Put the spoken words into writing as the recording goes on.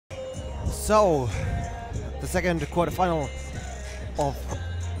So, the second quarterfinal of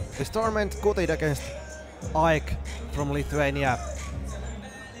this tournament, Gutid against AEKK from Lithuania.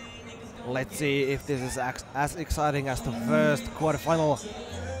 Let's see if this is as exciting as the first quarterfinal.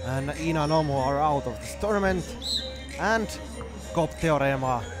 And Ina Nomo are out of this tournament. And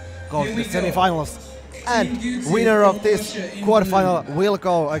Kaupunki.TV goes to the semi-finals. And winner of this quarterfinal will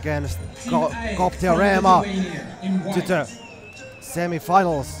go against Kaupunki.TV to the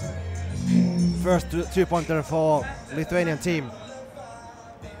semi-finals. First two-pointer for Lithuanian team.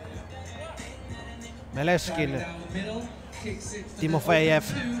 Meleshkin, Timofeyev,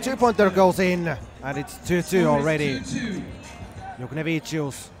 two-pointer goes in, and it's 2-2 already.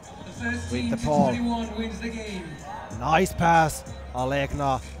 Juknevicius with the ball. Nice pass,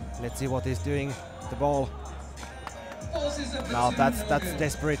 Alekna. Let's see what he's doing with the ball. Now that's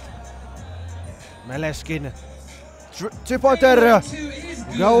desperate. Meleshkin, two-pointer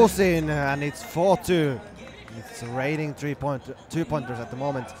goes in, and it's 4-2. It's raining two-pointers at the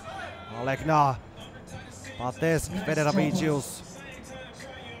moment. Alekna, but there's Federavicius.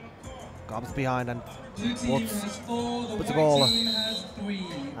 Comes behind and puts the ball.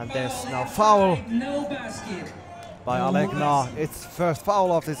 And there's now foul by Alekna. It's first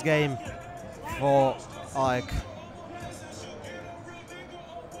foul of this game for AEKK.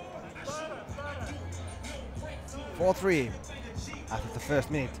 After the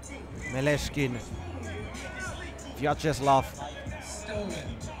first minute. Meleshkin, Vyacheslav,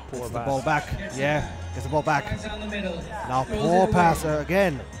 gets the ball back. Yeah, gets the ball back. Now poor pass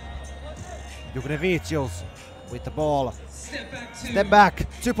again. Juknevicius with the ball. Step back,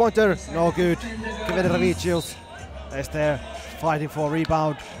 two-pointer, no good. Federavicius is there fighting for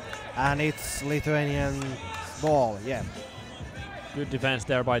rebound, and it's Lithuanian ball. Yeah. Good defense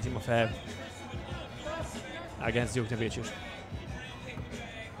there by Timofeyev against Juknevicius.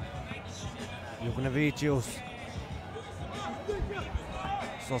 Juknevicius,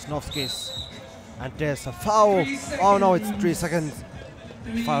 Sosnovskis, and there's a foul. Oh no, it's 3 seconds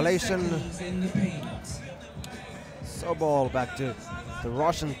violation. So ball back to the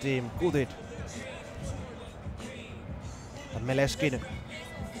Russian team, Gutid. And Meleshkin.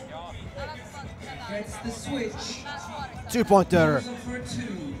 Two-pointer,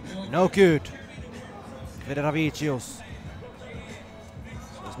 no good. Federavicius.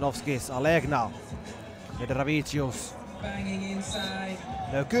 Sosnovskis, Alekna. Federavicius.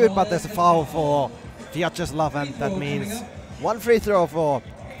 No good, but there's a foul for Vyacheslav, and that means one free throw for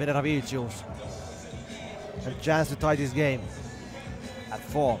Federavicius. A chance to tie this game at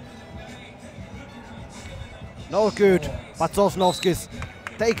 4. No good, but Sosnovskis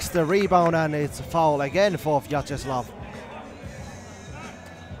takes the rebound, and it's a foul again for Vyacheslav.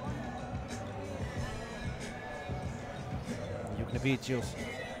 Juknevicius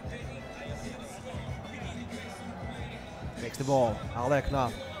takes the ball.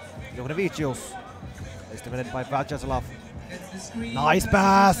 Alekna, Juknevicius is defended by Vyacheslav. Nice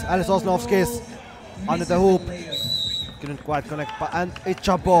pass, and Sosnovskis under the hoop. Couldn't quite connect, and it's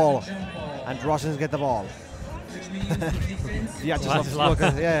jump ball. And Russians get the ball.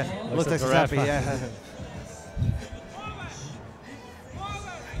 Vyacheslav looks like he's happy. Yeah.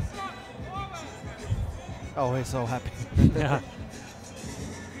 Oh, he's so happy. Yeah.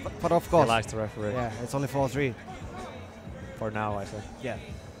 But of course. He likes the referee. Yeah, it's only 4-3. For now, I say. Yeah.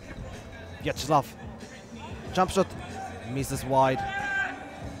 Vyacheslav. Jump shot. Misses wide.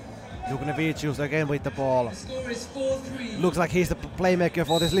 Juknevicius again with the ball. Looks like he's the playmaker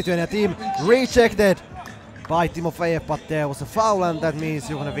for this Lithuania team. Rejected by Timofeyev, but there was a foul, and that means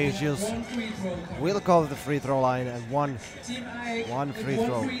Juknevicius will go to the free throw line, and one free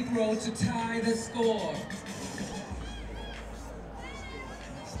throw. To tie the score.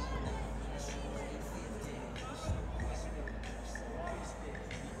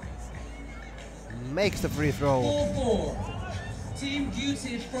 Makes the free throw. 4-4. Team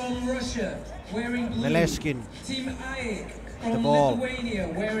Gutid from Russia wearing blue. Meleshkin. Team AEKK from The ball. Lithuania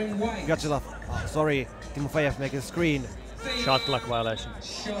wearing white. Vyacheslav, sorry, Timofeyev making a screen. Shot clock violation.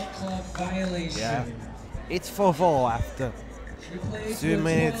 Shot clock violation. Yeah. It's 4-4 after 2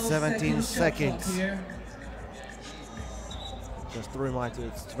 minutes 17 seconds. Just to remind you,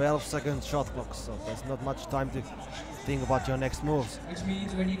 it's 12 second shot clock, so there's not much time to think about your next moves. Which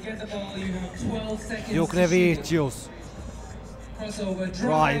means when you get the ball, you have 12 seconds. Juknevicius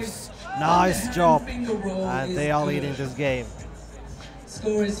drives. Nice job. And they are leading this game.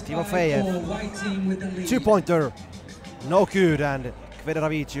 Timofeyev. Two-pointer. No good, and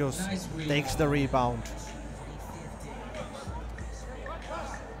Federavicius takes the rebound.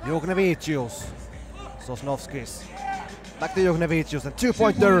 Juknevicius. Sosnovskis. Back to Juknevicius and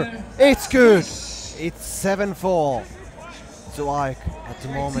 2-pointer. It's good. It's 7-4 to AEK at the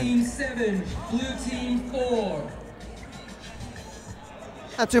Red moment. team 7, blue team 4.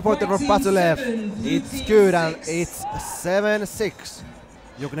 And 2-pointer from White team Batulev. 7, blue It's team good and 6. it's 7-6.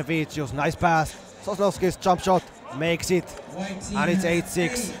 Juknevicius, nice pass. Sosnovski's jump shot makes it. White team And it's has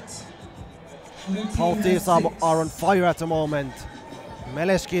 8-6. 8. Blue team Both has teams 6. are on fire at the moment.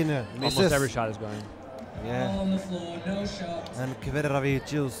 Meleshkin misses. Almost every shot is going. Yeah. Ball on the floor, no shot. And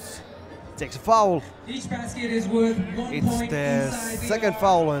Kvedravicius takes a foul. Each basket is worth 1 It's point the inside the second arc.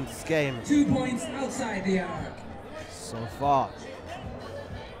 foul in this game 2 points outside the arc. so far.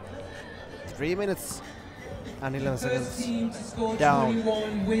 3 minutes and 11 First seconds team to score down.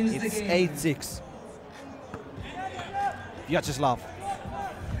 21 wins the It's game. 8-6. Vyacheslav.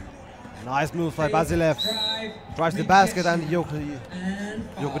 Nice move by Basilev. Drive, Drives the basket and and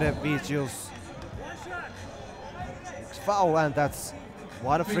foul. Juknevicius takes foul, and that's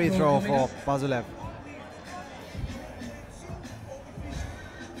one free throw for Basilev.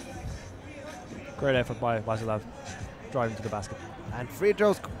 Great effort by Vasilev, driving to the basket. And free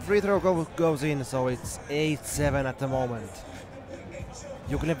throw goes in, so it's 8-7 at the moment.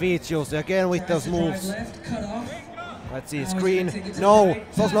 Juknevicius again with those Drive moves. left, cut off. Let's see, Now he's screen. gonna take it to No, the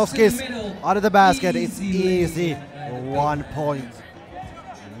right. Sosnovskis Pass to the middle. under the basket. It's Easy, easy. lazy. 1 point.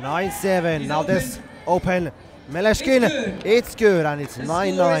 9-7. He's Now this open. Meleshkin. It's good. It's good, and it's The score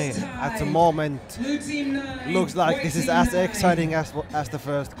 9-9 is at the tied. moment. Blue team 9. Looks like white this is team as 9. exciting as the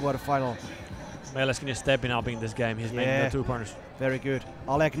first quarterfinal. Meleshkin is stepping up in this game. He's making Yeah. the 2 pointers. Very good.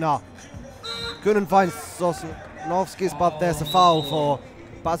 AEKK couldn't find Sosnovskis, but there's a foul for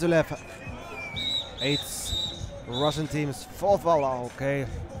Basilev. It's Russian team's 4th foul. Okay,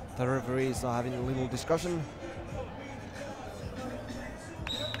 the referees are having a little discussion.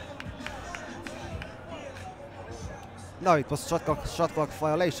 No, it was shot clock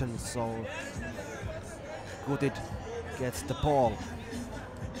violation, so Gutid gets the ball.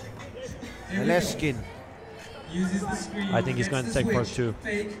 Here we go. Meleshkin. Uses the screen, I think he's gets going to the take for switch. 2.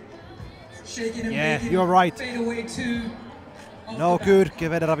 Fake. Shaking and Yeah, baking. you're right. Fade away 2. Off No the back. good.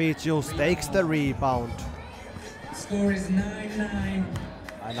 Kvedravicius takes the rebound. Score is 9-9.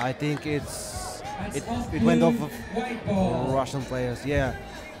 And I think it's That's it off went blue, off of white ball. Russian players, yeah.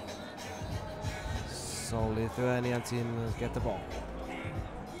 So Lithuanian team get the ball.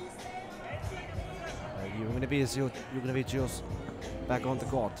 Juknevicius back on the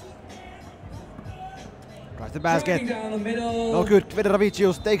court. Drives the basket. Driving down the middle. No good.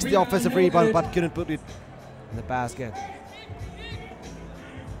 Kvedravicius takes the Rebound, offensive no rebound good. but couldn't put it in the basket.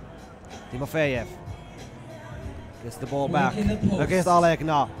 Timofeyev gets the ball back Work in the post. against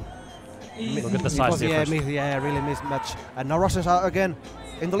AEKK. Easy. Look at the It size was, difference. really mismatch. And now Russians are again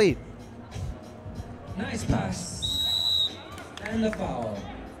in the lead. Nice pass. And the foul.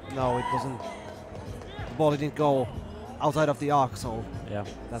 No, it wasn't. The ball didn't go outside of the arc, so Yeah.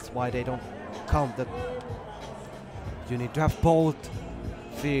 that's why they don't count that. You need to have both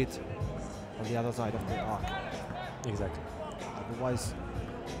feet on the other side of the arc. Exactly. Otherwise,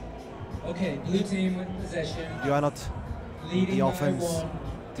 Okay, blue team with possession. you are not Leading the by offense. 1.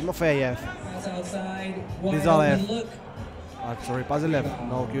 Timofeyev. Pass outside. Wide Bizalev. open look. Sorry, Basilev.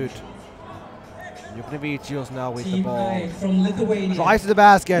 No good. Juknevicius now with the Team ball. AEK from Lithuania. Drives to the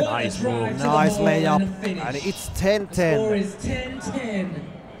basket. What a Nice drive move. to the Nice hole layup. and a finish. And it's The score 10-10. is 10-10.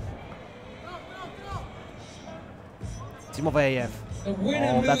 Timofeyev. The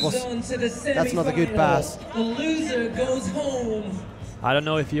winner Oh, that moves was- on to the semifinal. that's not a good pass. The loser goes home. I don't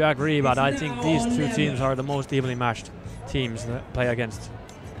know if you agree, but I think now these or 2 never. teams are the most evenly matched teams to play against.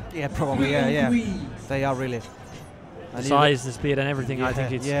 Yeah, probably. Yeah. Agree. They are really. The And size, the speed, and everything. yeah, I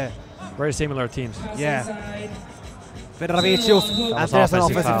think it's yeah. very similar teams. Pass Yeah. inside. Fedravicius, That and was there's an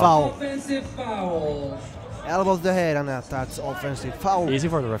offensive offensive foul. foul. Offensive foul. Elbows the head, and that's offensive foul Easy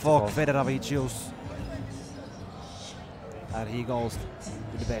for the ref to for call. Fedravicius. And he goes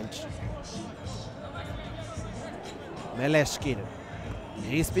to the bench. Meleshkin.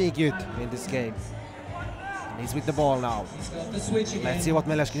 He's been good in this game. And he's with the ball now. He's got the switch again. Let's see what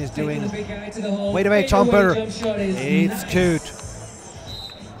Meleshkin is Taking doing. the big guy to the hole. Wait away, Fadeaway jumper. jump shot is It's nice. good.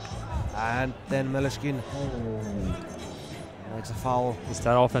 And then Meleshkin makes a foul. Is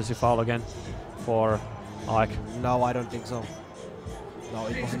that offensive foul again for AEK? No, I don't think so. No,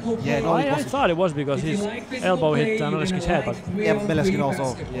 it Physical wasn't. Yeah, play. no, it I wasn't. thought it was because If you his like physical elbow play, hit you're Meleshkin's gonna head, like but 3-on-3 Yeah, Meleshkin also.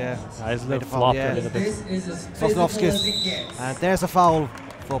 basketball. Yeah. he's a Made a little foul, flopped yeah. a little bit. This is as physical as Sosnovskis. it gets. And there's a foul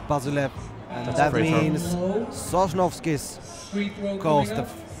for Basilev. And That's that a free throw. means Sosnovskis Free throw goes coming the up.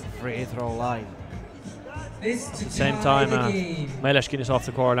 free throw line. This to Same tie time, the game. Meleshkin is off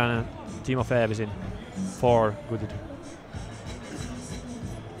the court and Timofeyev is in for Gutid.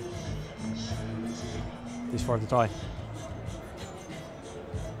 this for the tie.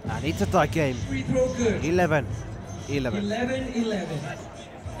 And it's a tie game. Free throw good. 11. 11-11.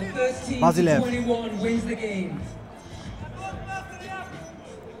 The first team to Basilev. 21 wins the game.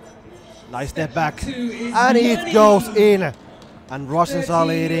 Nice step back. Two is And it money. goes in. And Russians are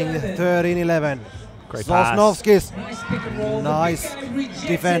leading 13-11. Great pass. Sosnovskis. Nice pick and roll. Nice The big guy rejects it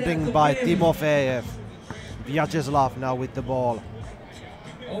defending at by the rim. Timofeyev. Vyacheslav now with the ball.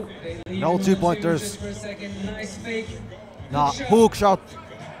 Oh, they leave No him on 2-pointers. just for a second. Nice fake. Now Good shot. hook shot.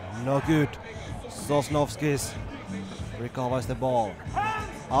 No good. Sosnovskis recovers the ball.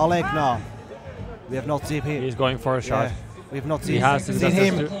 Alekna. We have not seen him. He's going for a shot. Yeah, we have not He seen, has to. seen That's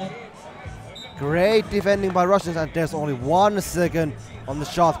him. just Great defending by Russians, and there's only 1 second on the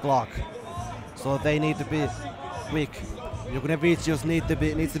shot clock, so they need to be quick. Juknevicius needs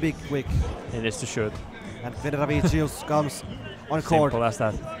to be quick, he needs to shoot. and Federavicius comes on court. Simple as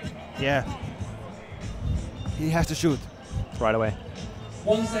that. Yeah, he has to shoot. Right away.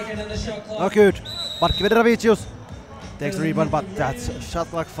 1 second on the shot clock. Not good, but Federavicius takes the rebound, but that's a shot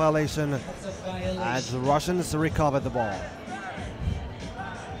clock violation, That's a violation. and the Russians recover the ball.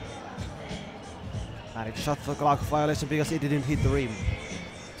 And it's shot clock violation because it didn't hit the rim,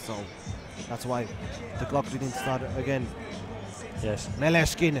 so that's why the clock didn't start again. Yes.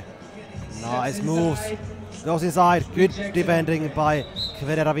 Meleshkin, nice moves, goes inside, good defending by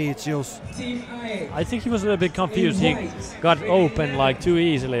Federavicius. Team AEKK. I think he was a little bit confused. He got open like too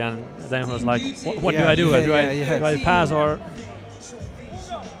easily, and then was like, "What do Yeah, I do? yeah, do, I, yeah. do I pass or?"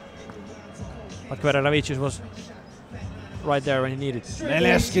 But Quarterfinal was right there when he needed.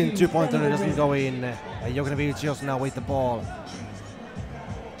 Meleshkin 2-pointer doesn't go in. Juknevicius now with the ball.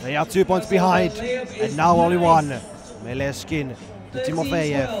 They are 2 points behind, and now only one. Meleshkin to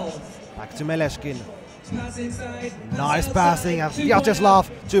Timofeyev. Back to Meleshkin. Pass inside. Nice passing, and Vyacheslav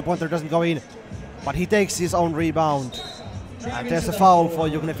 2-pointer doesn't go in, but he takes his own rebound. And there's a foul for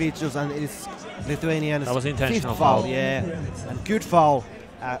Juknevicius, and it's Lithuanian's That was intentional 5th foul. foul. Yeah, and good foul.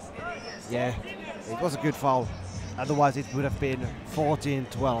 Yeah, it was a good foul. Otherwise, it would have been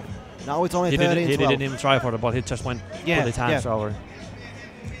 14-12. Now it's only He 13-12. didn't even try for the ball. He just went Yeah, put his hands yeah. over.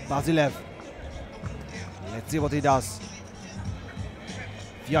 Basilev. Let's see what he does.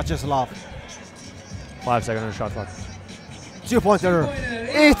 Vyacheslav. 5 seconds on the shot clock. 2-pointer.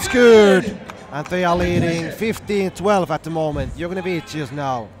 It's good! And they are leading 15-12 at the moment. Juknevicius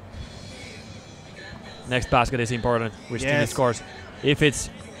now. Next basket is important, which team Yes. scores. If it's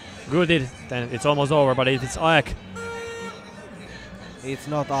Gutid, then it's almost over. But if it's AEKK, It's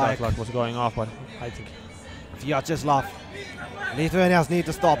not shot AEKK. clock was going off. But I think Vyacheslav. Lithuanians need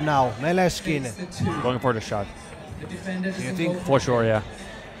to stop now. Meleshkin. going for the shot The defender Do you doesn't think- go for sure. Yeah.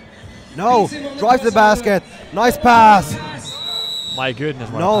 No! Drives the basket. Nice pass! My goodness.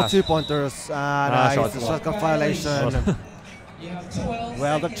 What a No pass. 2-pointers. And shot it's a clock. shot clock violation. You have 12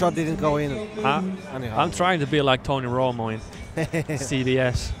 Well, the shot didn't go in. Anyhow. I'm trying to be like Tony Romo in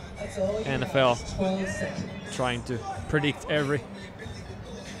CBS, That's all you NFL, have. 12 seconds. trying to predict every.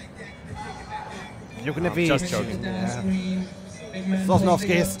 Juknevicius. Just joking. Down Yeah. screen. Big man Sosnovskis.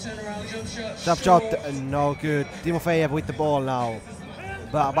 plays it up, turnaround jump shot. Jump shot, no good. Timofeyev with the ball now.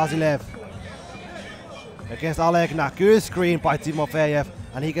 Basilev against Alekna. Good screen by Timofeyev,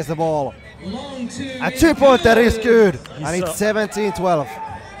 and he gets the ball. Long two. And 2-pointer is good, He's and it's 17-12.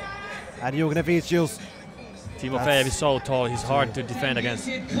 And Juknevicius. Timofeyev is so tall; he's hard to defend against.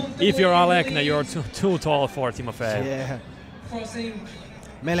 If you're AEKK, you're too tall for Timofeyev. Yeah. Crossing.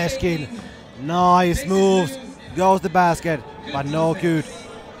 Meleshkin. Nice moves. Goes the basket, but no good.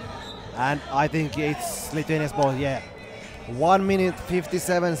 And I think it's Lithuania's ball. Yeah. 1 minute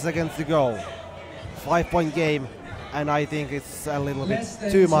 57 seconds to go. 5-point game, and I think it's a little bit Less than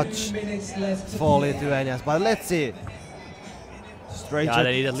too 2 much minutes left to for play. Lithuanians. But let's see. Yeah,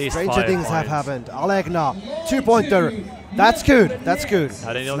 they need at least 5 things have points. happened. Alekna, 2-pointer. That's good. That's good.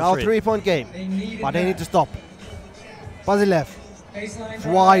 Now they need Now only 3. 3-point game, They need but they that. need to stop. Basilev, Baseline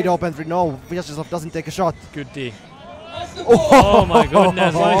wide drive. open 3. No, Vyacheslav doesn't take a shot. Good D. Off the ball. Oh my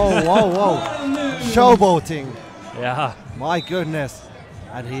goodness! Oh, whoa, whoa. What a move. Showboating. Yeah. My goodness.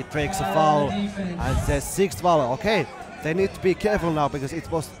 And he takes a foul and says 6th foul. Okay, they need to be careful now because it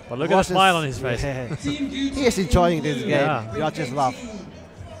was. But look at the Russians- smile on his face. Yeah. Team Gutid He is enjoying this game. Yeah. Vyacheslav.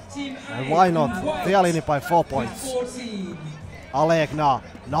 Team And why not? They are leading by 4 points. 14. Alekna,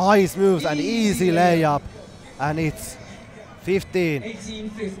 nice moves and easy layup. And it's 15.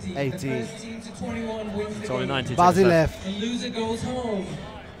 18-15. 18. The first team to 21 wins It's the only game. 19 seconds Basilev. left. The loser goes home.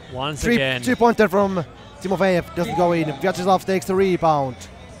 Once again. 3-pointer from Timofeyev doesn't go in. Vyacheslav takes the rebound.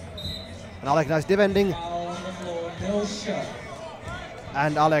 And Alekna is defending. Foul on the floor. No shot.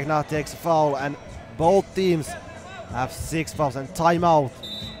 And Alekna takes a foul, and Both teams have 6 fouls and timeout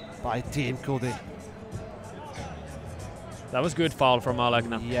by Team Gutid. That was good foul from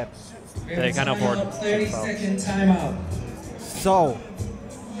Alekna. Yep. They can afford 30-second timeout. So,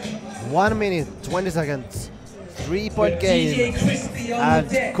 1 minute 20 seconds, 3-point game, and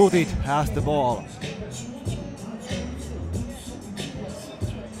Gutid has the ball.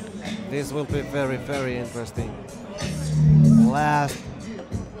 This will be very, very interesting. Last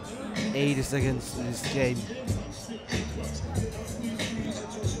 80 seconds in this game.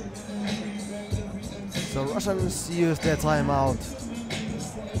 So Russians use their timeout,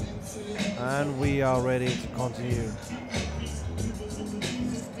 and we are ready to continue.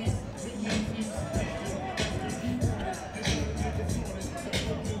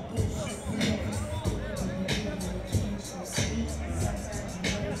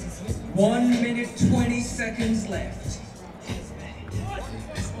 One minute 20 seconds left.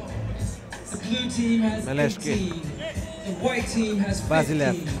 The blue team has Meleshkin. 18. The white team has 15.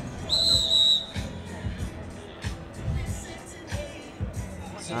 Vasilev.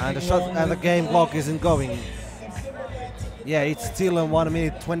 And the shot and the game clock isn't going. Yeah, it's still in 1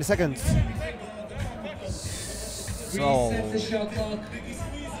 minute 20 seconds. So Reset the shot clock.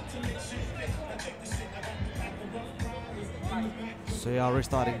 so we are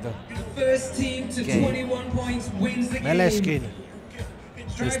restarting the The first team to game. 21 points wins the game. Meleshkin.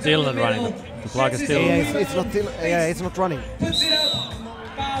 It's still not running. The clock is still. Yeah, it's not running. Puts it up.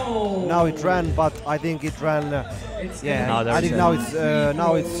 Foul. Now it ran, but I think it ran. Yeah, No, there I is think a-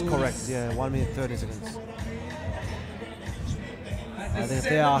 now it's correct. Yeah, 1 minute 30 seconds. I think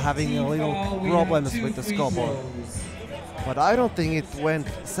they are having a little problems with the scoreboard. But I don't think it went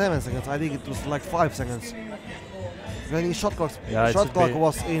 7 seconds. I think it was like 5 seconds. I think shot clock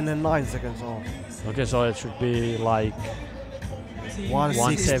was in 9 seconds. Oh. Okay, so it should be like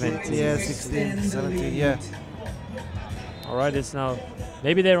 1:17. Yeah, 16, 17. Yeah. All right, it's now.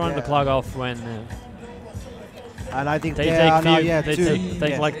 Maybe they run the Yeah. clock off when And I think they they take are now, few, yeah, they two. take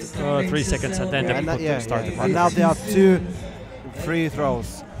Yeah. like 3 seconds and then they And, start the and clock. now there are 2 free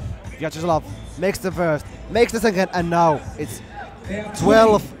throws. Vyacheslav makes the first, makes the second, and now it's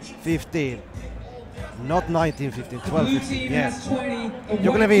 12-15. Not 19-15, 12-15. Yeah.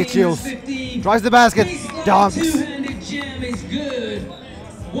 Joknevicius drives the basket, dunks. Two-handed jam is good.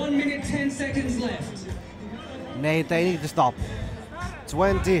 1 minute 10 seconds left. They need to stop.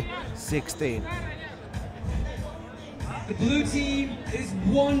 20-16. The blue team is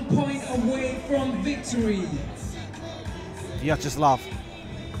 1 point away from victory. Vyacheslav.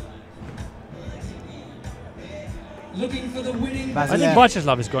 Looking for the winning. I think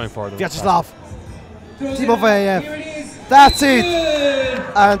Vyacheslav is going for it. Vyacheslav. Throws it Timofeyev. up. Here it is. That's it. Good.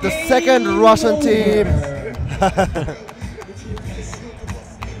 And the second Game Russian over. team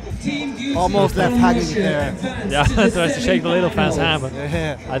Team Gutid almost left from hanging Russia there. advanced Yeah, to the tries to shake the little fan's hand, but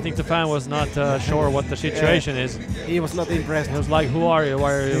Yeah. I think the fan was not sure what the situation is. He was not impressed. He was like, "Who are you?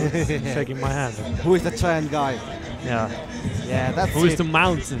 Why are you shaking my hand?" Who is the giant guy? Yeah. Yeah, that's Who is it. the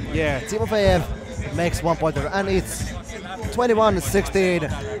mountain? Yeah, Timofeyev makes 1 pointer, and it's 21-16.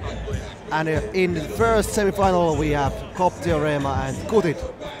 And in the first semi-final we have Kaupunki.TV and Gutid,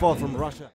 both from Russia.